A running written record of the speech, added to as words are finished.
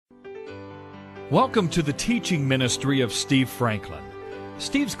Welcome to the teaching ministry of Steve Franklin.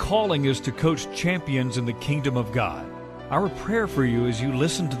 Steve's calling is to coach champions in the kingdom of God. Our prayer for you as you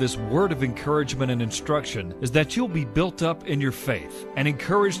listen to this word of encouragement and instruction is that you'll be built up in your faith and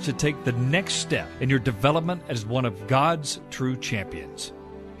encouraged to take the next step in your development as one of God's true champions.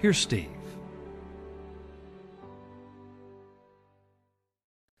 Here's Steve.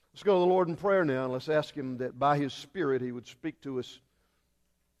 Let's go to the Lord in prayer now, and let's ask Him that by His Spirit He would speak to us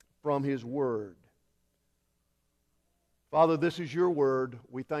from His Word. Father, this is Your Word.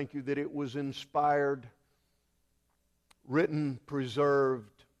 We thank You that it was inspired, written,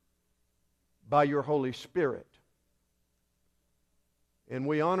 preserved by Your Holy Spirit. And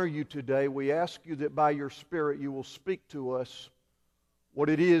we honor You today. We ask You that by Your Spirit You will speak to us what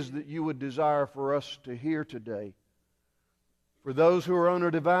it is that You would desire for us to hear today. For those who are on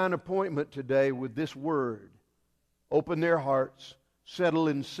a divine appointment today with this Word, open their hearts, settle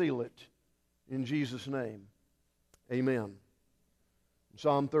and seal it in Jesus' name. Amen.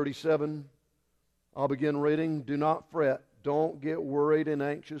 Psalm 37, I'll begin reading. Do not fret, don't get worried and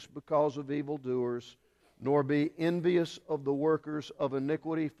anxious because of evildoers, nor be envious of the workers of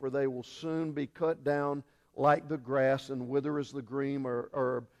iniquity, for they will soon be cut down like the grass and wither as the green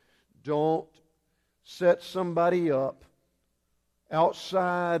herb. Don't set somebody up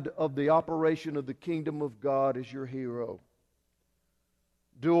outside of the operation of the kingdom of God as your hero.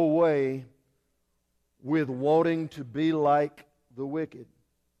 Do away with wanting to be like the wicked.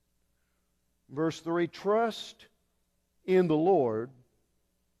 Verse 3, trust in the Lord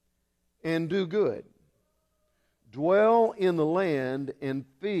and do good. Dwell in the land and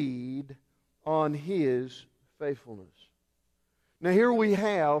feed on His faithfulness. Now here we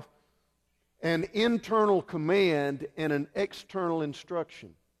have an internal command and an external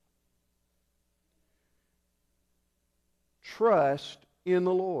instruction. Trust in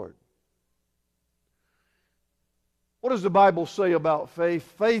the Lord. What does the Bible say about faith?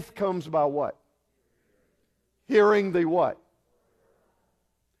 Faith comes by what? Hearing the what?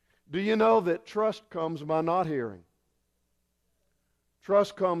 Do you know that trust comes by not hearing?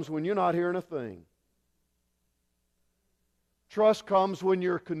 Trust comes when you're not hearing a thing. Trust comes when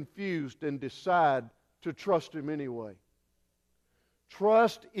you're confused and decide to trust Him anyway.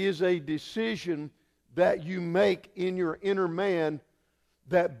 Trust is a decision that you make in your inner man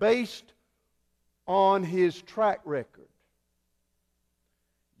that based on His track record,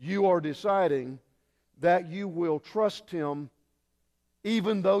 you are deciding that you will trust Him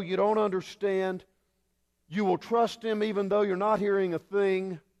even though you don't understand. You will trust Him even though you're not hearing a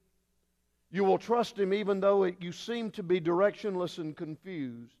thing. You will trust Him even though you seem to be directionless and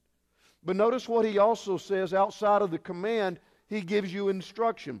confused. But notice what He also says outside of the command. He gives you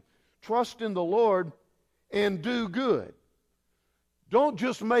instruction. Trust in the Lord and do good. Don't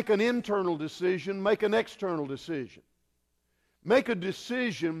just make an internal decision, make an external decision. Make a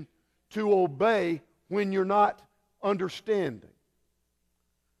decision to obey when you're not understanding.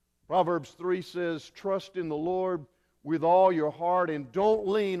 Proverbs 3 says, trust in the Lord with all your heart and don't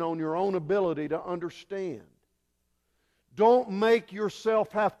lean on your own ability to understand. Don't make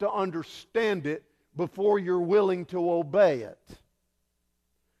yourself have to understand it before you're willing to obey it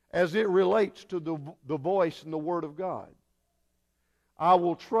as it relates to the voice and the Word of God. I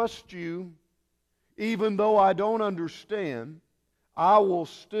will trust You even though I don't understand. I will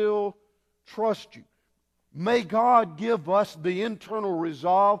still trust You. May God give us the internal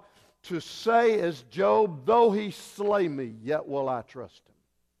resolve to say as Job, though He slay me, yet will I trust Him.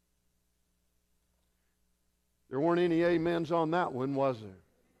 There weren't any amens on that one, was there?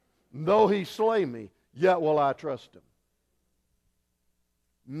 Though He slay me, yet will I trust Him.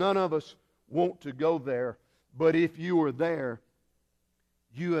 None of us want to go there, but if you are there,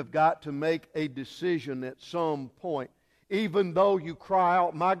 you have got to make a decision at some point. Even though you cry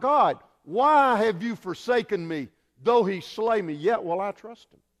out, my God, why have You forsaken me? Though He slay me, yet will I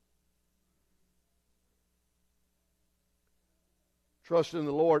trust Him. Trust in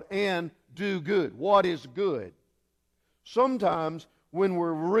the Lord and do good. What is good? Sometimes when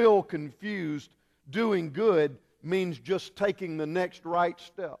we're real confused, doing good means just taking the next right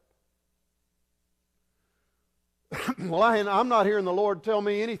step. Well, I'm not hearing the Lord tell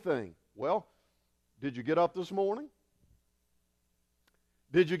me anything. Well, did you get up this morning?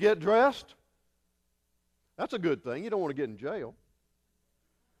 Did you get dressed? That's a good thing. You don't want to get in jail.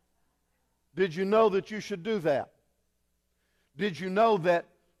 Did you know that you should do that? Did you know that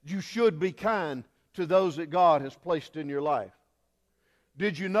you should be kind to those that God has placed in your life?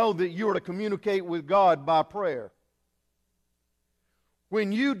 Did you know that you are to communicate with God by prayer?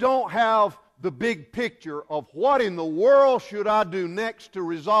 When you don't have the big picture of what in the world should I do next to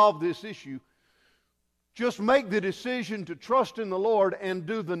resolve this issue, Just make the decision to trust in the Lord and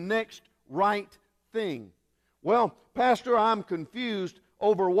do the next right thing. Well, Pastor, I'm confused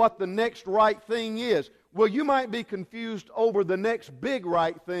over what the next right thing is. Well, you might be confused over the next big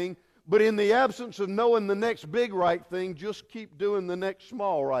right thing, but in the absence of knowing the next big right thing, just keep doing the next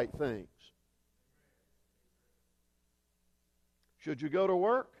small right things. Should you go to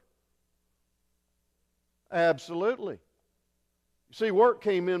work? Absolutely. You see, work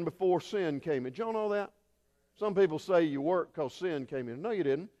came in before sin came in. Did y'all know that? Some people say you work because sin came in. No, you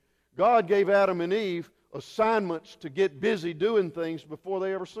didn't. God gave Adam and Eve assignments to get busy doing things before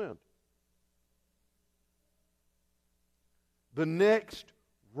they ever sinned. The next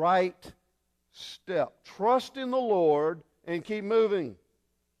right step. Trust in the Lord and keep moving.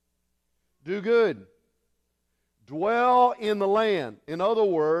 Do good. Dwell in the land. In other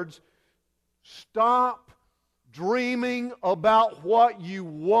words, stop dreaming about what you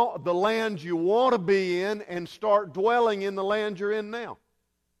want, the land you want to be in, and start dwelling in the land you're in now.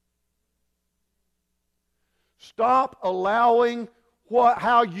 Stop allowing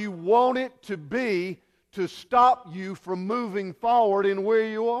how you want it to be to stop you from moving forward in where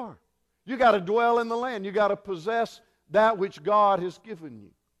you are. You got to dwell in the land. You got to possess that which God has given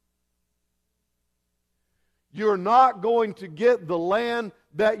you. You're not going to get the land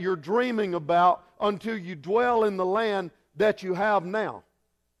that you're dreaming about until you dwell in the land that you have now.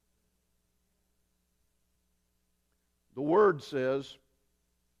 The Word says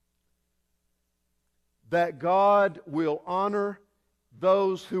that God will honor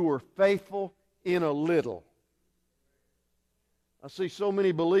those who are faithful in a little. I see so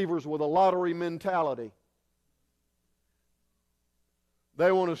many believers with a lottery mentality.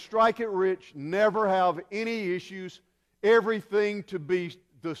 They want to strike it rich, never have any issues, everything to be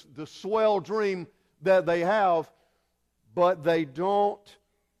the swell dream that they have, but they don't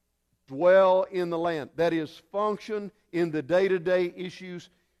dwell in the land. That is, function in the day-to-day issues.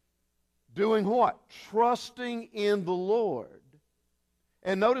 Doing what? Trusting in the Lord.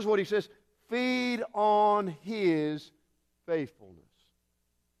 And notice what he says, feed on His faithfulness.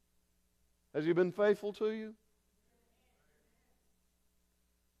 Has He been faithful to you?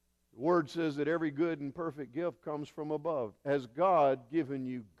 The Word says that every good and perfect gift comes from above. Has God given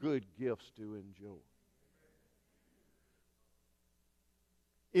you good gifts to enjoy?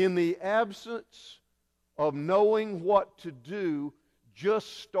 In the absence of knowing what to do,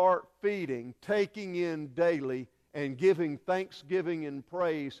 just start feeding, taking in daily, and giving thanksgiving and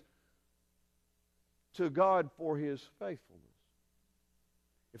praise to God for His faithfulness.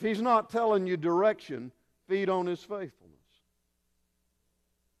 If He's not telling you direction, feed on His faithfulness.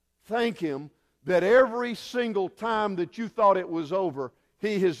 Thank Him that every single time that you thought it was over,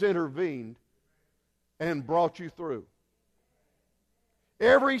 He has intervened and brought you through.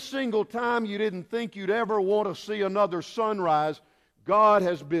 Every single time you didn't think you'd ever want to see another sunrise, God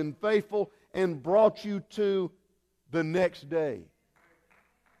has been faithful and brought you to the next day.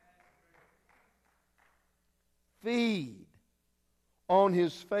 Feed on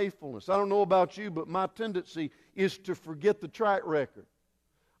His faithfulness. I don't know about you, but my tendency is to forget the track record.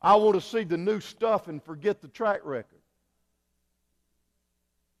 I want to see the new stuff and forget the track record.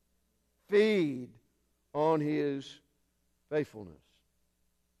 Feed on His faithfulness.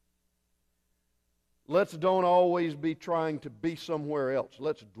 Let's don't always be trying to be somewhere else.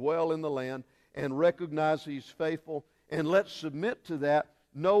 Let's dwell in the land and recognize He's faithful, and let's submit to that,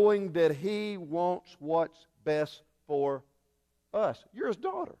 knowing that He wants what's best for us. You're His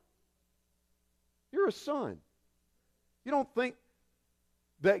daughter. You're His son. You don't think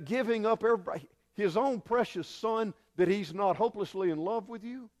that giving up His own precious Son, that He's not hopelessly in love with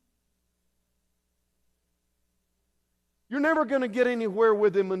you? You're never going to get anywhere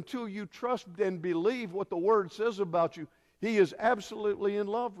with Him until you trust and believe what the Word says about you. He is absolutely in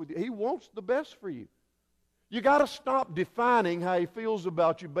love with you. He wants the best for you. You got to stop defining how He feels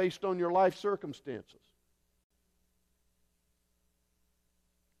about you based on your life circumstances.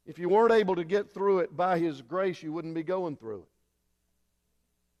 If you weren't able to get through it by His grace, you wouldn't be going through it.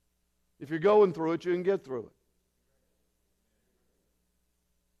 If you're going through it, you can get through it.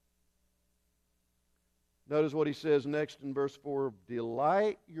 Notice what he says next in verse 4.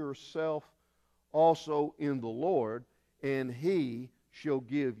 Delight yourself also in the Lord, and He shall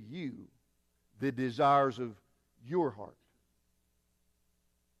give you the desires of your heart.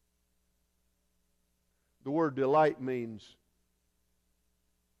 The word delight means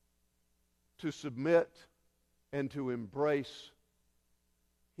to submit and to embrace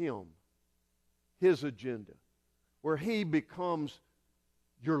Him, His agenda, where He becomes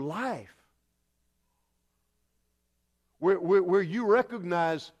your life. Where you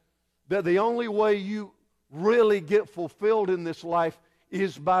recognize that the only way you really get fulfilled in this life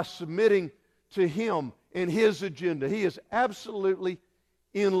is by submitting to Him and His agenda. He is absolutely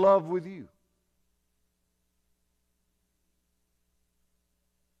in love with you.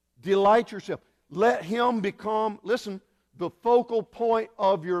 Delight yourself. Let Him become, listen, the focal point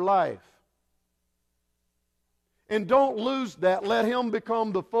of your life. And don't lose that. Let Him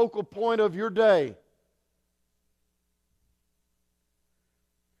become the focal point of your day.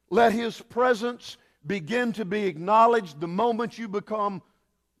 Let His presence begin to be acknowledged the moment you become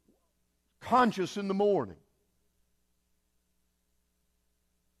conscious in the morning.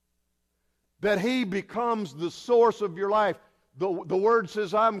 That He becomes the source of your life. The Word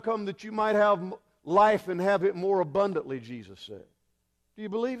says, I'm come that you might have life and have it more abundantly, Jesus said. Do you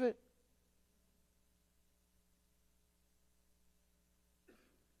believe it?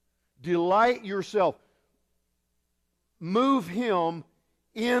 Delight yourself. Move Him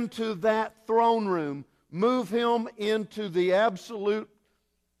into that throne room. Move Him into the absolute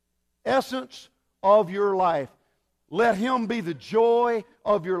essence of your life. Let Him be the joy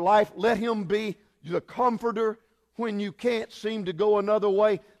of your life. Let Him be the comforter when you can't seem to go another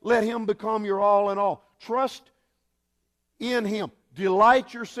way. Let Him become your all in all. Trust in Him.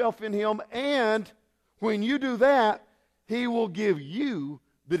 Delight yourself in Him, and when you do that, He will give you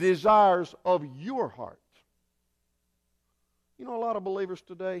the desires of your heart. You know, a lot of believers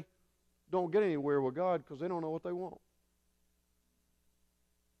today don't get anywhere with God because they don't know what they want.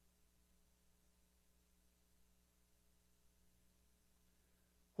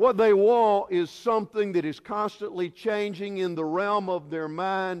 What they want is something that is constantly changing in the realm of their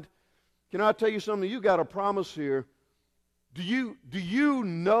mind. Can I tell you something? You got a promise here. Do you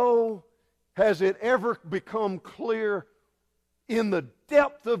know, has it ever become clear in the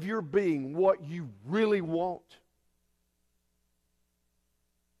depth of your being what you really want?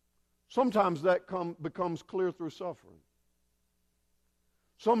 Sometimes that becomes clear through suffering.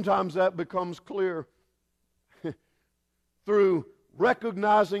 Sometimes that becomes clear through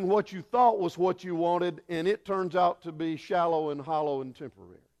recognizing what you thought was what you wanted, and it turns out to be shallow and hollow and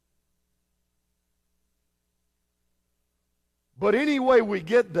temporary. But anyway we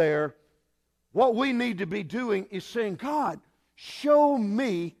get there, what we need to be doing is saying, God, show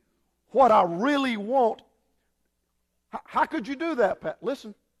me what I really want. How could you do that, Pat?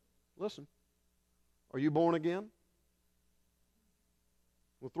 Listen. Are you born again?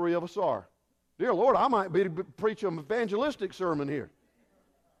 Well, 3 of us are. Dear Lord, I might be to preach an evangelistic sermon here.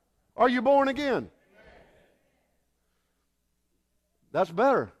 Are you born again? That's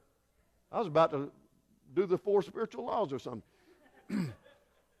better. I was about to do the 4 spiritual laws or something.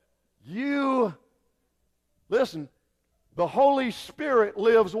 Listen, the Holy Spirit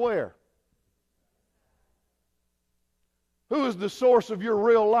lives where? Who is the source of your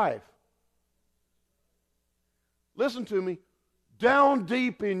real life? Listen to me. Down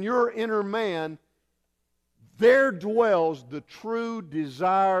deep in your inner man, there dwells the true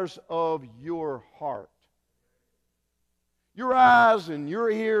desires of your heart. Your eyes and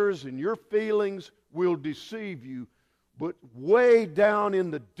your ears and your feelings will deceive you, but way down in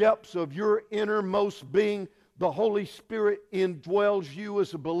the depths of your innermost being, the Holy Spirit indwells you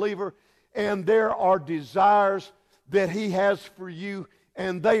as a believer, and there are desires that He has for you,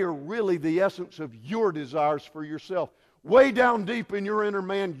 and they are really the essence of your desires for yourself. Way down deep in your inner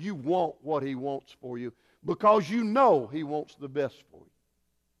man, you want what He wants for you because you know He wants the best for you.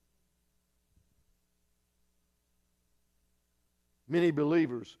 Many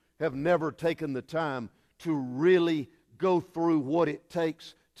believers have never taken the time to really go through what it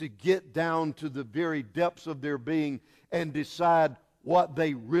takes to get down to the very depths of their being and decide what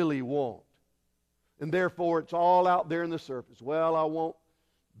they really want. And therefore, it's all out there in the surface. Well, I want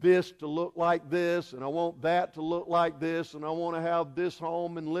this to look like this, and I want that to look like this, and I want to have this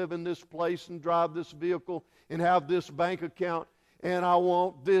home and live in this place and drive this vehicle and have this bank account, and I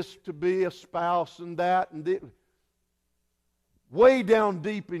want this to be a spouse and that and this. Way down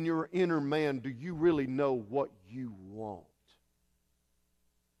deep in your inner man, do you really know what you want?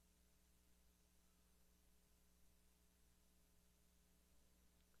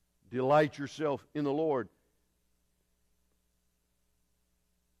 Delight yourself in the Lord.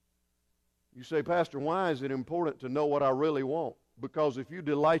 You say, Pastor, why is it important to know what I really want? Because if you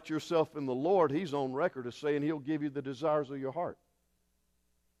delight yourself in the Lord, He's on record as saying He'll give you the desires of your heart.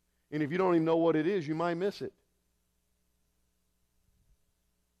 And if you don't even know what it is, you might miss it.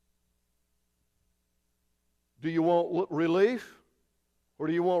 Do you want relief or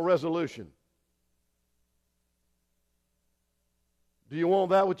do you want resolution? Do you want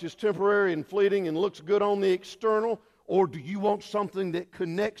that which is temporary and fleeting and looks good on the external? Or do you want something that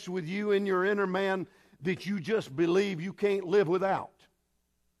connects with you in your inner man that you just believe you can't live without.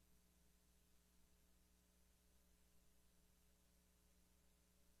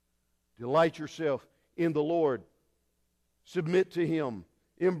 Delight yourself in the Lord. Submit to Him.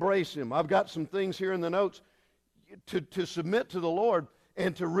 Embrace Him. I've got some things here in the notes to submit to the Lord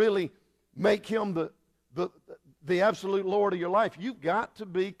and to really make Him the absolute Lord of your life. You've got to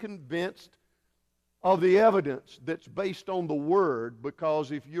be convinced of the evidence that's based on the Word,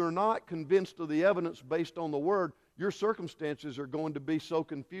 because if you're not convinced of the evidence based on the Word, your circumstances are going to be so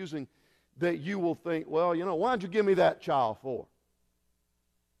confusing that you will think, well, why'd you give me that child for?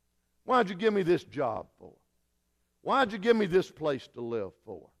 Why'd you give me this job for? Why'd you give me this place to live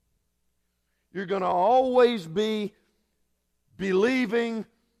for? You're going to always be believing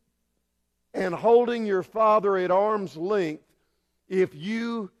and holding your Father at arm's length if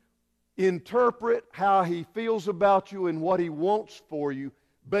you interpret how He feels about you and what He wants for you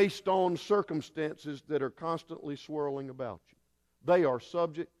based on circumstances that are constantly swirling about you. They are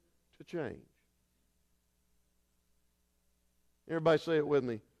subject to change. Everybody say it with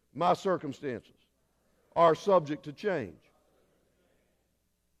me. My circumstances are subject to change.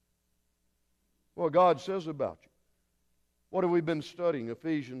 What God says about you. What have we been studying?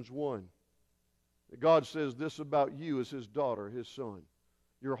 Ephesians 1. That God says this about you as His daughter, His son.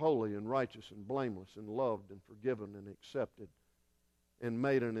 You're holy and righteous and blameless and loved and forgiven and accepted and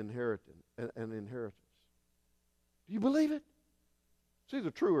made an inheritance. Do you believe it? It's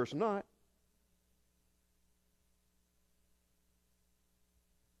either true or it's not.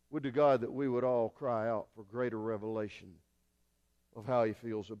 Would to God that we would all cry out for greater revelation of how He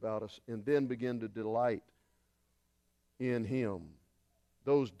feels about us, and then begin to delight in Him.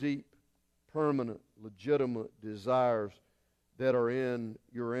 Those deep, permanent, legitimate desires that are in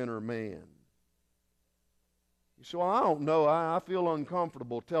your inner man. You say, well, I don't know. I feel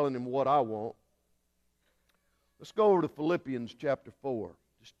uncomfortable telling Him what I want. Let's go over to Philippians chapter 4.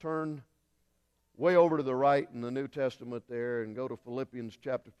 Just turn way over to the right in the New Testament there and go to Philippians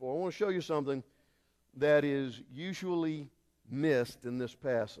chapter 4. I want to show you something that is usually missed in this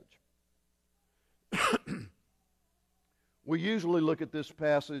passage. We usually look at this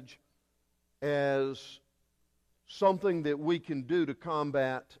passage as something that we can do to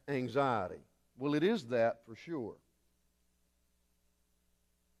combat anxiety. Well, it is that for sure.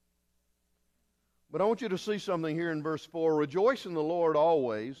 But I want you to see something here in verse 4. Rejoice in the Lord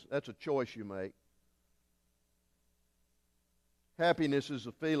always. That's a choice you make. Happiness is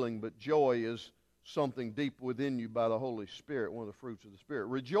a feeling, but joy is something deep within you by the Holy Spirit, one of the fruits of the Spirit.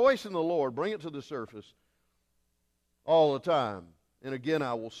 Rejoice in the Lord. Bring it to the surface all the time. And again,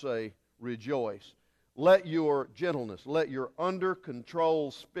 I will say, rejoice. Let your gentleness, let your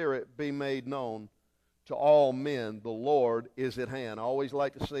under-control spirit be made known to all men. The Lord is at hand. I always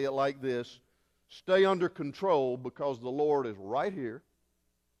like to say it like this. Stay under control because the Lord is right here,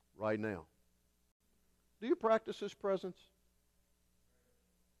 right now. Do you practice His presence?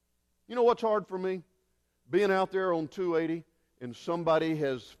 You know what's hard for me? Being out there on 280 and somebody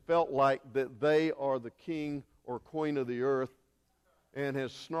has felt like that they are the king or queen of the earth and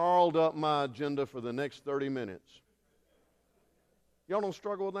has snarled up my agenda for the next 30 minutes. Y'all don't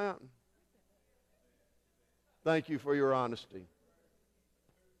struggle with that? Thank you for your honesty.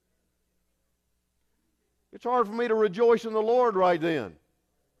 It's hard for me to rejoice in the Lord right then.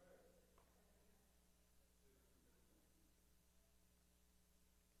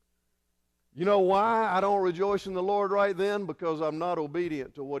 You know why I don't rejoice in the Lord right then? Because I'm not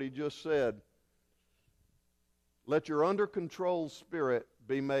obedient to what He just said. Let your under-control spirit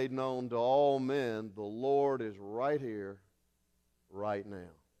be made known to all men. The Lord is right here, right now.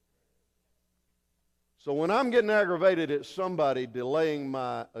 So when I'm getting aggravated at somebody delaying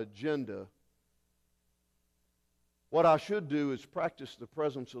my agenda, what I should do is practice the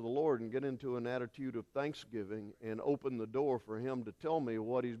presence of the Lord and get into an attitude of thanksgiving and open the door for Him to tell me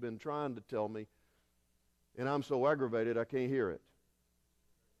what He's been trying to tell me, and I'm so aggravated I can't hear it.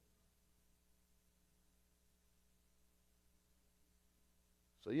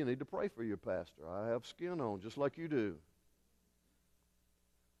 So you need to pray for your pastor. I have skin on just like you do.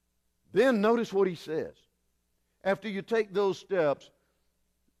 Then notice what he says. After you take those steps,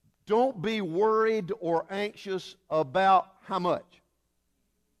 don't be worried or anxious about how much?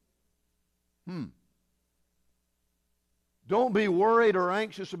 Don't be worried or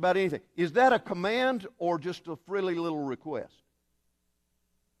anxious about anything. Is that a command or just a frilly little request?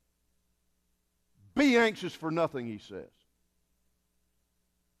 Be anxious for nothing, he says.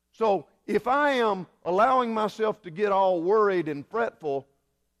 So if I am allowing myself to get all worried and fretful,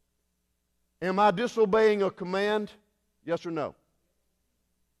 am I disobeying a command? Yes or no?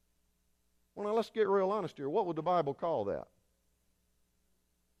 Well, now let's get real honest here. What would the Bible call that?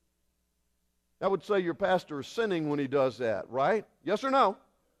 That would say your pastor is sinning when he does that, right? Yes or no?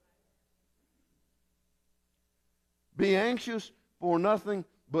 Be anxious for nothing,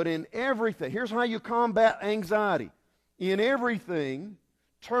 but in everything. Here's how you combat anxiety. In everything,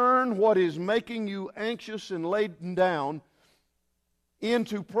 turn what is making you anxious and laden down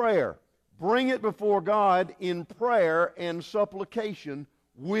into prayer. Bring it before God in prayer and supplication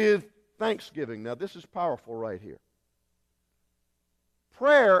with thanksgiving. Now, this is powerful right here.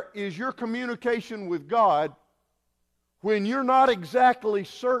 Prayer is your communication with God when you're not exactly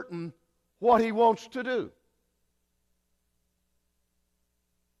certain what He wants to do.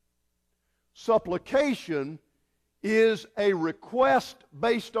 Supplication is a request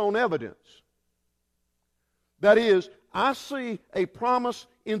based on evidence. That is, I see a promise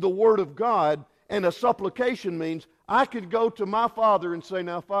in the Word of God, and a supplication means I could go to my Father and say,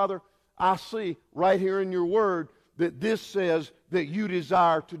 now, Father, I see right here in your Word that this says that you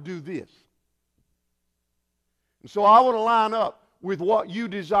desire to do this. And so I want to line up with what you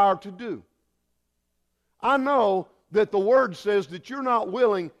desire to do. I know that the Word says that you're not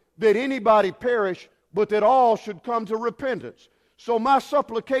willing that anybody perish, but that all should come to repentance. So my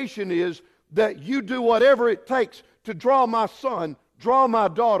supplication is that you do whatever it takes to draw my son, draw my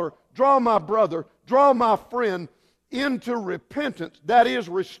daughter, draw my brother, draw my friend into repentance. That is,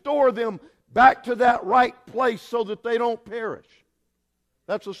 restore them back to that right place so that they don't perish.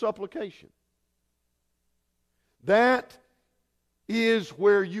 That's a supplication. That is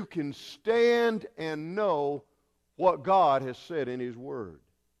where you can stand and know what God has said in His Word.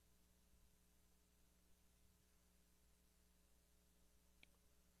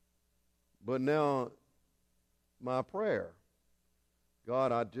 But now, my prayer,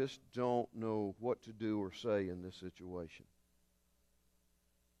 God, I just don't know what to do or say in this situation.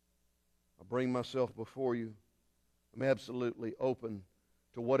 I bring myself before you. I'm absolutely open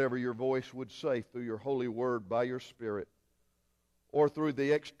to whatever your voice would say through your holy word by your Spirit, or through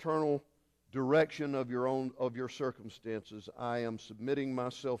the external direction of your circumstances. I am submitting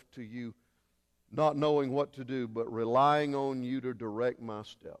myself to you, not knowing what to do, but relying on you to direct my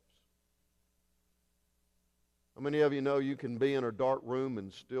steps. How many of you know you can be in a dark room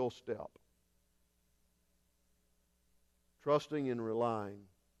and still step? Trusting and relying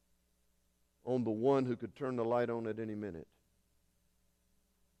on the one who could turn the light on at any minute.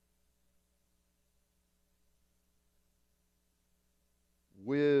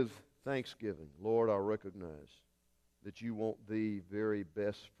 With thanksgiving, Lord, I recognize that you want the very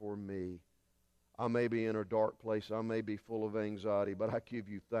best for me. I may be in a dark place. I may be full of anxiety, but I give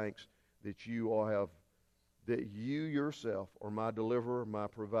you thanks that that you yourself are my deliverer, my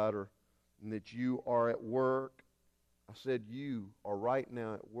provider, and that you are at work. I said you are right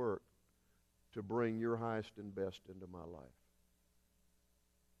now at work to bring your highest and best into my life.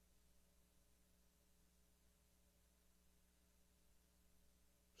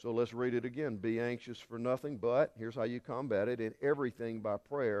 So let's read it again. Be anxious for nothing, but here's how you combat it: in everything by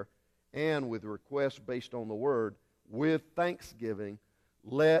prayer and with requests based on the Word, with thanksgiving,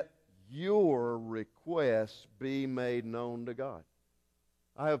 let your requests be made known to God.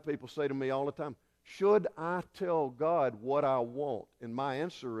 I have people say to me all the time, should I tell God what I want? And my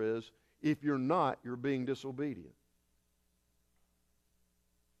answer is, if you're not, you're being disobedient.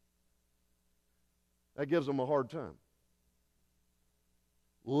 That gives them a hard time.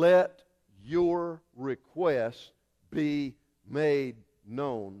 Let your requests be made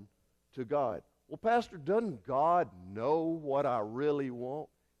known to God. Well, Pastor, doesn't God know what I really want?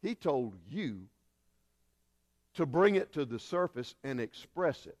 He told you to bring it to the surface and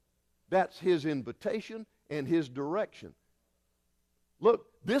express it. That's His invitation and His direction. Look,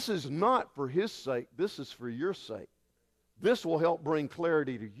 this is not for His sake. This is for your sake. This will help bring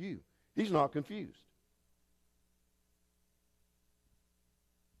clarity to you. He's not confused.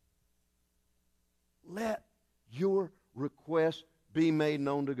 Let your request be made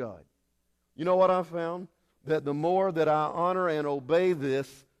known to God. You know what I found? That the more that I honor and obey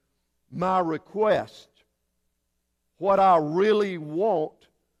this, my request, what I really want,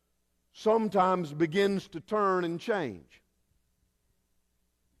 sometimes begins to turn and change.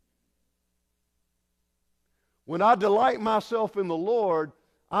 When I delight myself in the Lord,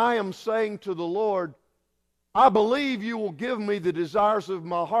 I am saying to the Lord, I believe you will give me the desires of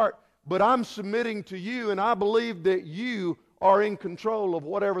my heart, but I'm submitting to you, and I believe that you are in control of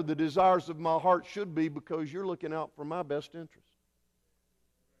whatever the desires of my heart should be, because you're looking out for my best interest.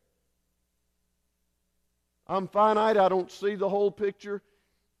 I'm finite. I don't see the whole picture.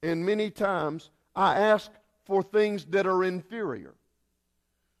 And many times I ask for things that are inferior.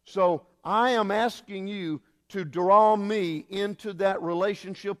 So I am asking you to draw me into that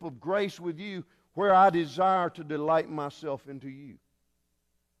relationship of grace with you where I desire to delight myself into you,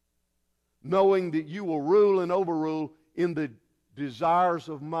 knowing that you will rule and overrule in the desires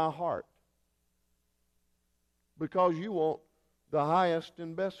of my heart, because you want the highest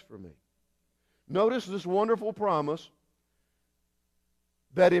and best for me. Notice this wonderful promise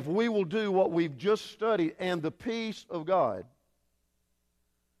that if we will do what we've just studied, and the peace of God,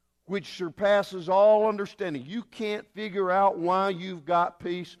 which surpasses all understanding. You can't figure out why you've got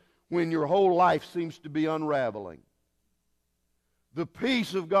peace when your whole life seems to be unraveling. The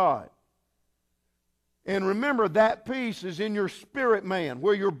peace of God. And remember, that peace is in your spirit man,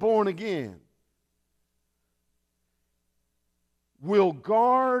 where you're born again. Will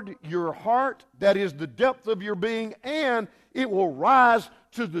guard your heart, that is the depth of your being, and it will rise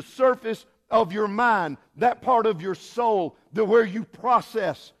to the surface of your mind, that part of your soul, where you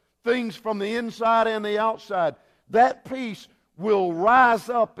process things from the inside and the outside. That peace will rise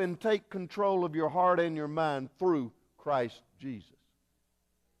up and take control of your heart and your mind through Christ Jesus.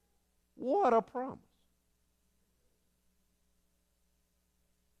 What a promise.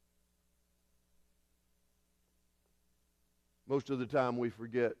 Most of the time we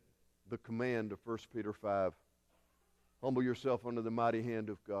forget the command of 1 Peter 5. Humble yourself under the mighty hand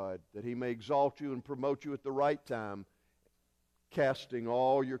of God, that He may exalt you and promote you at the right time, casting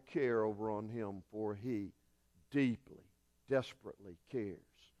all your care over on Him, for He deeply, desperately cares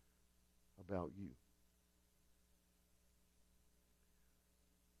about you.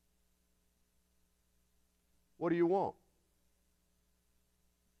 What do you want?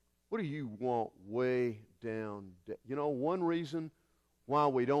 What do you want way down? You know, one reason why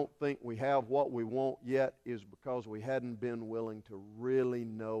we don't think we have what we want yet is because we hadn't been willing to really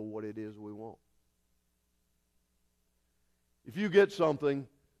know what it is we want. If you get something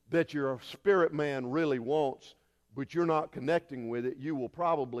that your spirit man really wants, but you're not connecting with it, you will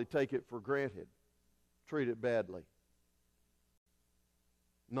probably take it for granted, treat it badly,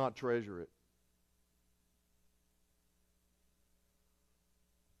 not treasure it.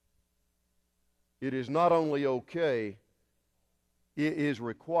 It is not only okay, it is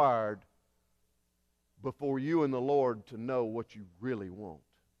required before you and the Lord to know what you really want.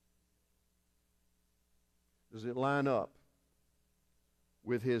 Does it line up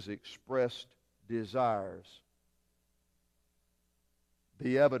with His expressed desires,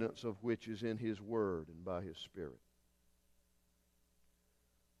 the evidence of which is in His Word and by His Spirit?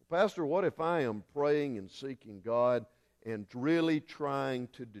 Well, Pastor, what if I am praying and seeking God and really trying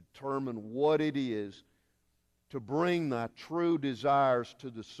to determine what it is to bring my true desires to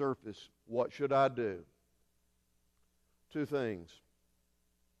the surface? What should I do? Two things.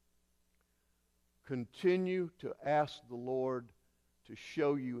 Continue to ask the Lord to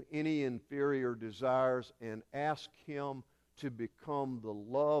show you any inferior desires and ask Him to become the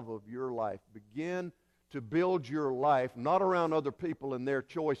love of your life. Begin to build your life not around other people and their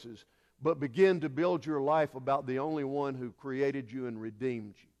choices, but begin to build your life about the only one who created you and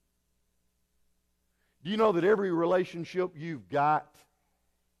redeemed you. Do you know that every relationship you've got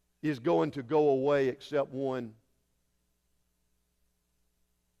is going to go away except one?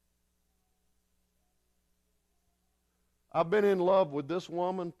 I've been in love with this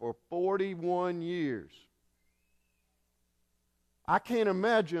woman for 41 years. I can't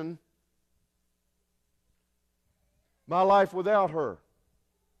imagine my life without her.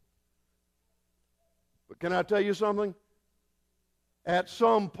 But can I tell you something? At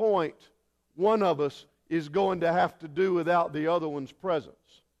some point, one of us is going to have to do without the other one's presence.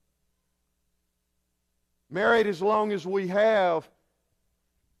 Married as long as we have,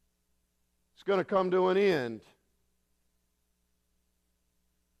 it's going to come to an end.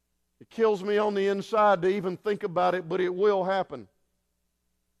 It kills me on the inside to even think about it, but it will happen.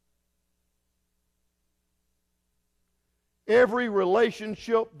 Every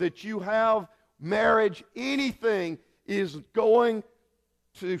relationship that you have, marriage, anything, is going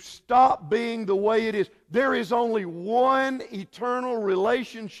to stop being the way it is. There is only one eternal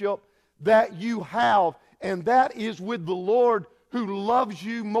relationship that you have, and that is with the Lord, who loves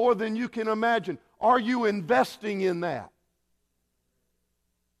you more than you can imagine. Are you investing in that?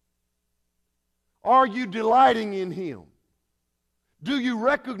 Are you delighting in Him? Do you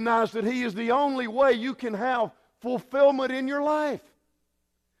recognize that He is the only way you can have fulfillment in your life?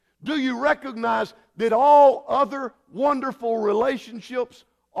 Do you recognize that all other wonderful relationships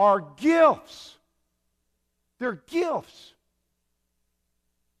are gifts? They're gifts.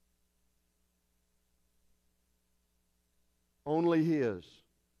 Only His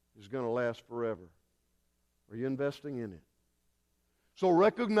is going to last forever. Are you investing in it? So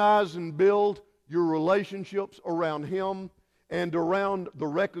recognize and build your relationships around Him and around the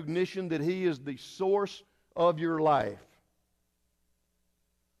recognition that He is the source of your life.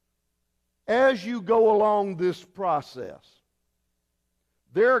 As you go along this process,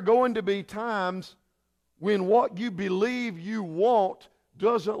 there are going to be times when what you believe you want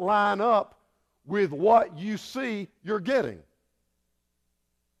doesn't line up with what you see you're getting.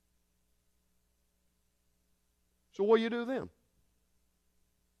 So what do you do then?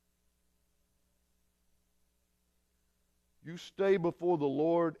 You stay before the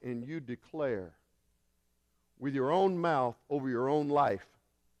Lord and you declare with your own mouth over your own life,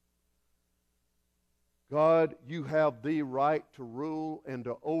 God, you have the right to rule and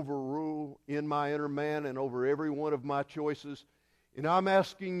to overrule in my inner man and over every one of my choices. And I'm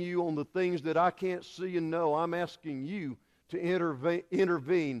asking you on the things that I can't see and know, I'm asking you to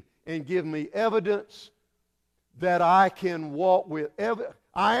intervene and give me evidence that I can walk with.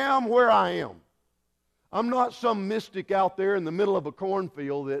 I am where I am. I'm not some mystic out there in the middle of a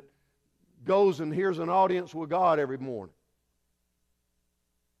cornfield that goes and hears an audience with God every morning.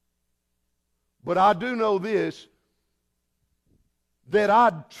 But I do know this, that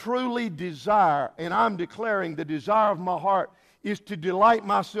I truly desire, and I'm declaring the desire of my heart is to delight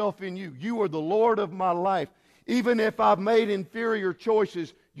myself in you. You are the Lord of my life. Even if I've made inferior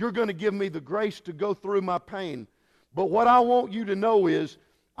choices, you're going to give me the grace to go through my pain. But what I want you to know is,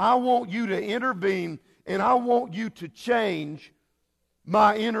 I want you to intervene and I want you to change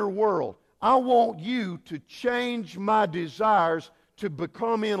my inner world. I want you to change my desires to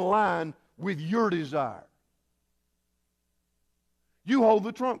become in line with your desire. You hold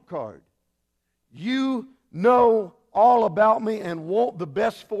the trump card. You know all about me and want the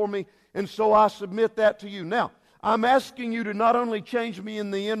best for me, and so I submit that to you. Now, I'm asking you to not only change me in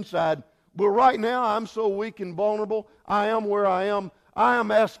the inside, but right now I'm so weak and vulnerable, I am where I am. I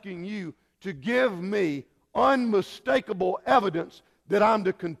am asking you to give me unmistakable evidence that I'm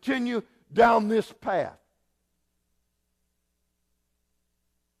to continue down this path.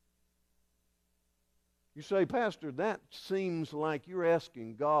 You say, Pastor, that seems like you're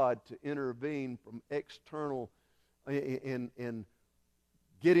asking God to intervene from external and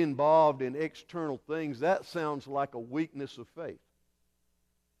get involved in external things. That sounds like a weakness of faith.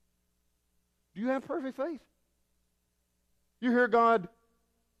 Do you have perfect faith? You hear God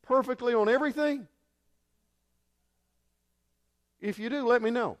perfectly on everything? If you do, let me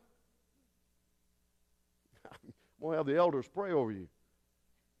know. We'll have the elders pray over you.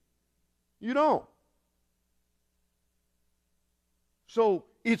 You don't. So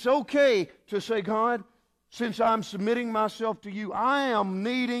it's okay to say, God, since I'm submitting myself to you, I am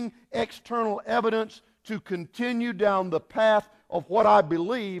needing external evidence to continue down the path of what I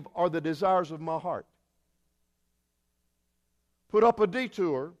believe are the desires of my heart. Put up a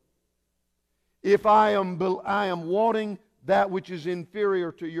detour if I am wanting that which is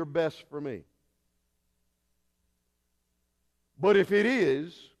inferior to your best for me. But if it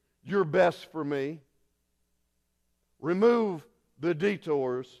is your best for me, remove the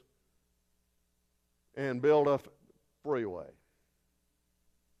detours and build a freeway.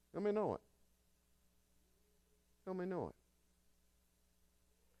 Let me know it. Let me know it.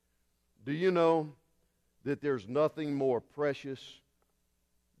 Do you know that there's nothing more precious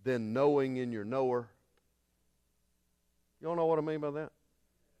than knowing in your knower? You all know what I mean by that?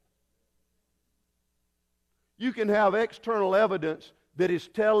 You can have external evidence that is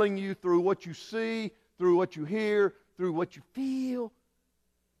telling you through what you see, through what you hear, through what you feel.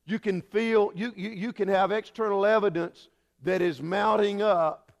 You can feel, you can have external evidence that is mounting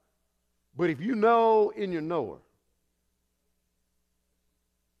up, but if you know in your knower,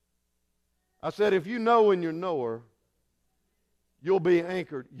 I said if you know in your knower, you'll be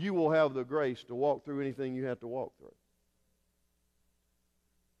anchored. You will have the grace to walk through anything you have to walk through.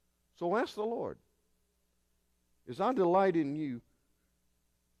 So ask the Lord, as I delight in you,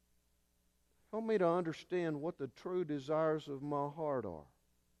 help me to understand what the true desires of my heart are.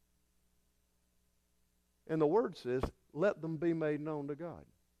 And the Word says, let them be made known to God.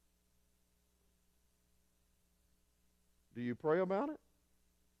 Do you pray about it?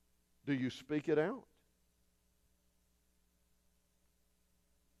 Do you speak it out?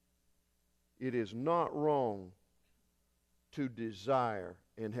 It is not wrong to desire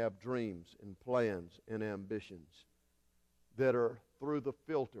and have dreams and plans and ambitions that are through the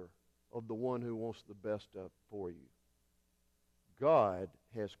filter of the one who wants the best for you. God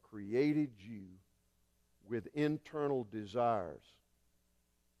has created you with internal desires.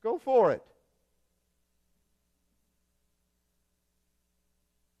 Go for it.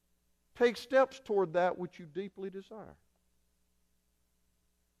 Take steps toward that which you deeply desire.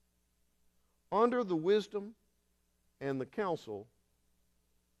 under the wisdom and the counsel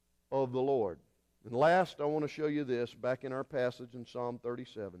of the Lord. And last, I want to show you this back in our passage in Psalm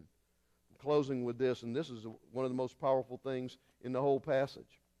 37. I'm closing with this, and this is one of the most powerful things in the whole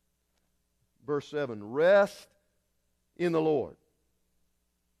passage. Verse 7, rest in the Lord.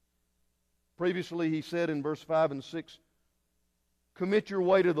 Previously, he said in verse 5 and 6, commit your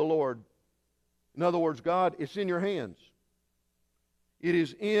way to the Lord. In other words, God, it's in your hands. It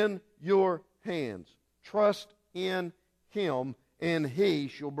is in your hands. Trust in Him, and He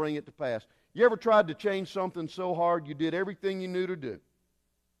shall bring it to pass. You ever tried to change something so hard you did everything you knew to do?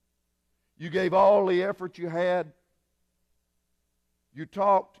 You gave all the effort you had. You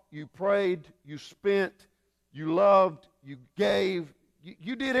talked, you prayed, you spent, you loved, you gave.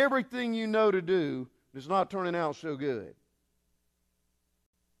 You did everything you know to do. It's not turning out so good.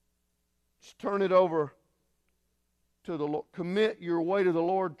 Just turn it over to the Lord. Commit your way to the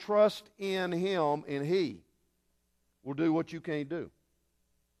Lord. Trust in Him, and He will do what you can't do.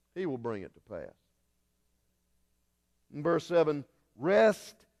 He will bring it to pass. In verse 7,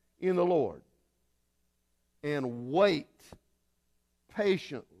 rest in the Lord and wait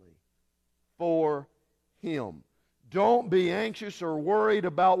patiently for Him. Don't be anxious or worried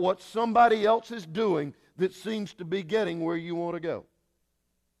about what somebody else is doing that seems to be getting where you want to go.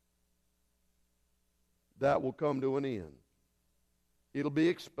 That will come to an end. It'll be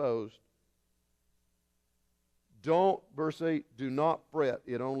exposed. Don't, verse 8, do not fret.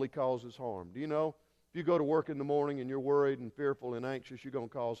 It only causes harm. Do you know, if you go to work in the morning and you're worried and fearful and anxious, you're going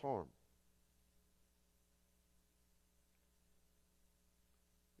to cause harm.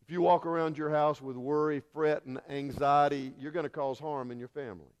 If you walk around your house with worry, fret, and anxiety, you're going to cause harm in your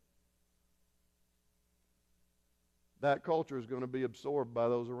family. That culture is going to be absorbed by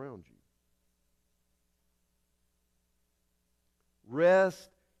those around you.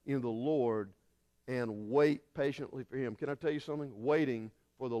 Rest in the Lord and wait patiently for Him. Can I tell you something? Waiting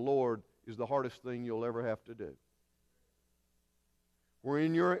for the Lord is the hardest thing you'll ever have to do.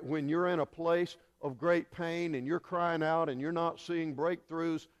 When you're in a place of great pain and you're crying out and you're not seeing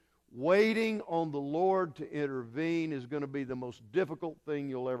breakthroughs, waiting on the Lord to intervene is going to be the most difficult thing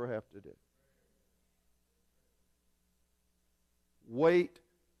you'll ever have to do. Wait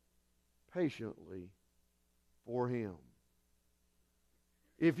patiently for Him.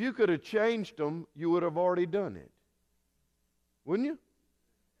 If you could have changed them, you would have already done it. Wouldn't you?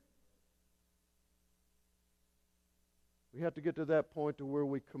 We have to get to that point to where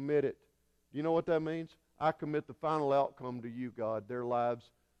we commit it. Do you know what that means? I commit the final outcome to you, God, their lives,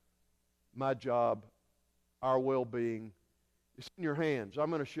 my job, our well-being. It's in your hands.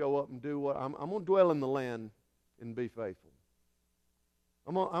 I'm going to show up and do what I'm going to dwell in the land and be faithful.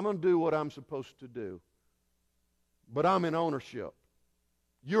 I'm going to do what I'm supposed to do. But I'm in ownership.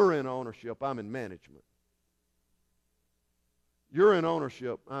 You're in ownership. I'm in management. You're in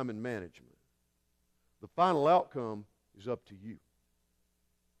ownership. I'm in management. The final outcome is up to you.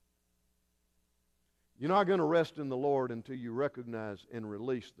 You're not going to rest in the Lord until you recognize and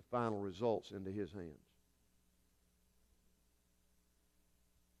release the final results into His hands.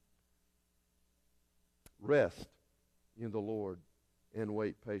 Rest in the Lord and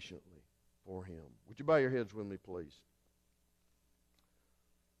wait patiently for Him. Would you bow your heads with me, please?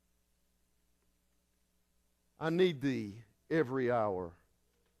 I need Thee every hour,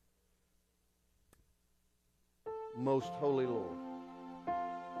 most holy Lord.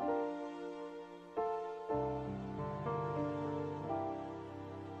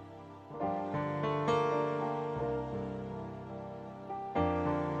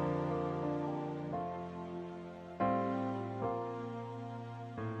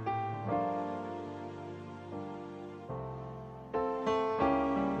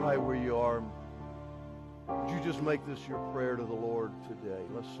 Right where you are, would you just make this your prayer to the Lord today?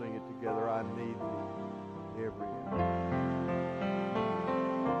 Let's sing it together. I need Thee every hour.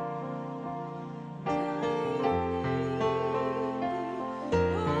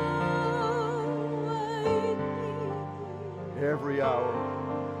 Every hour.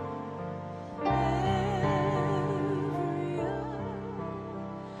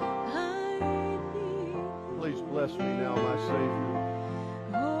 Please bless me now, my Savior.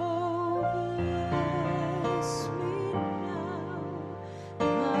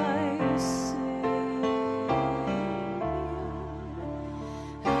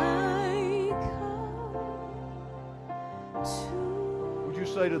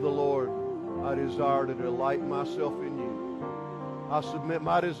 Say to the Lord, I desire to delight myself in you. I submit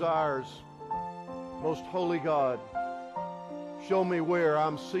my desires, most holy God. Show me where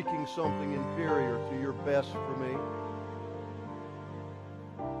I'm seeking something inferior to your best for me.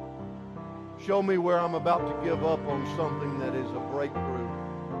 Show me where I'm about to give up on something that is a breakthrough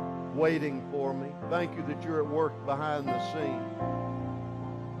waiting for me. Thank you that you're at work behind the scene.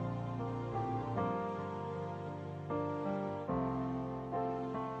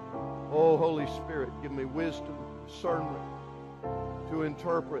 Oh, Holy Spirit, give me wisdom, discernment to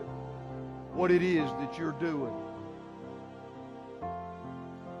interpret what it is that you're doing.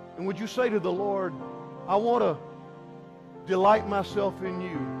 And would you say to the Lord, I want to delight myself in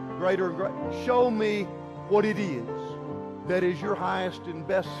you greater and greater. Show me what it is that is your highest and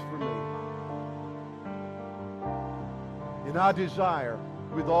best for me. And I desire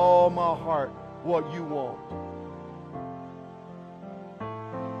with all my heart what you want.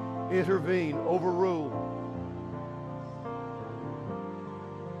 Intervene, overrule,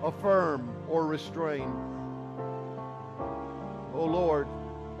 affirm, or restrain. Oh Lord,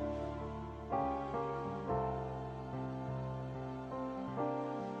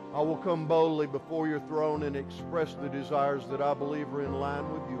 I will come boldly before your throne and express the desires that I believe are in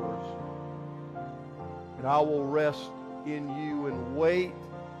line with yours. And I will rest in you and wait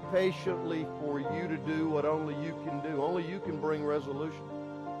patiently for you to do what only you can do. Only you can bring resolution.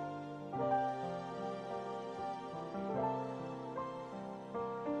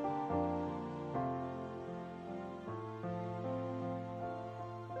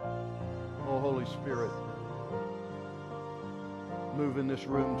 Oh, Holy Spirit, move in this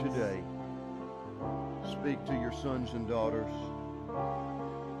room today. Speak to your sons and daughters.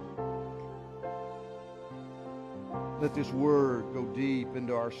 Let this word go deep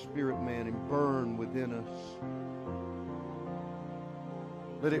into our spirit, man, and burn within us.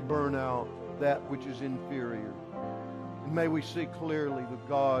 Let it burn out that which is inferior. And may we see clearly the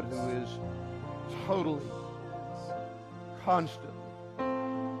God who is totally, constantly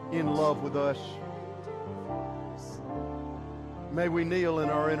in love with us. May we kneel in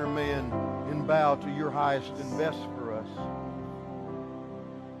our inner man and bow to your highest and best for us.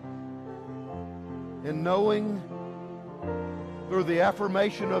 And knowing through the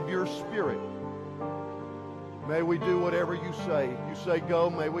affirmation of your Spirit, may we do whatever you say. If you say go,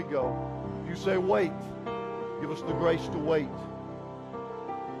 may we go. If you say wait, give us the grace to wait.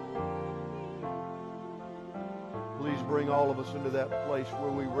 Please bring all of us into that place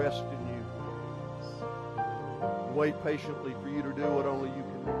where we rest in you. Wait patiently for you to do what only you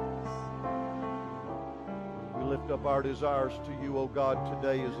can do. We lift up our desires to you, O God,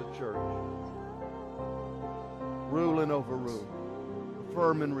 today as a church. Rule and overrule.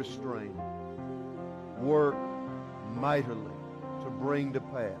 Affirm and restrain. Work mightily to bring to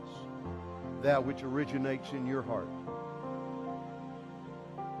pass that which originates in your heart.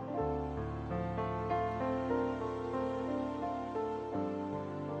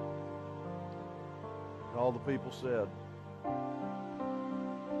 All the people said, I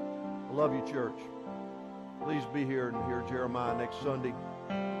love you, church. Please be here and hear Jeremiah next Sunday.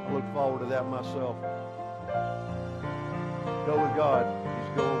 I look forward to that myself. Go with God.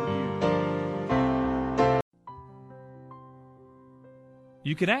 He's going with you.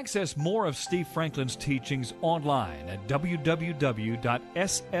 You can access more of Steve Franklin's teachings online at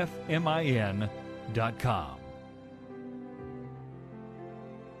www.sfmin.com.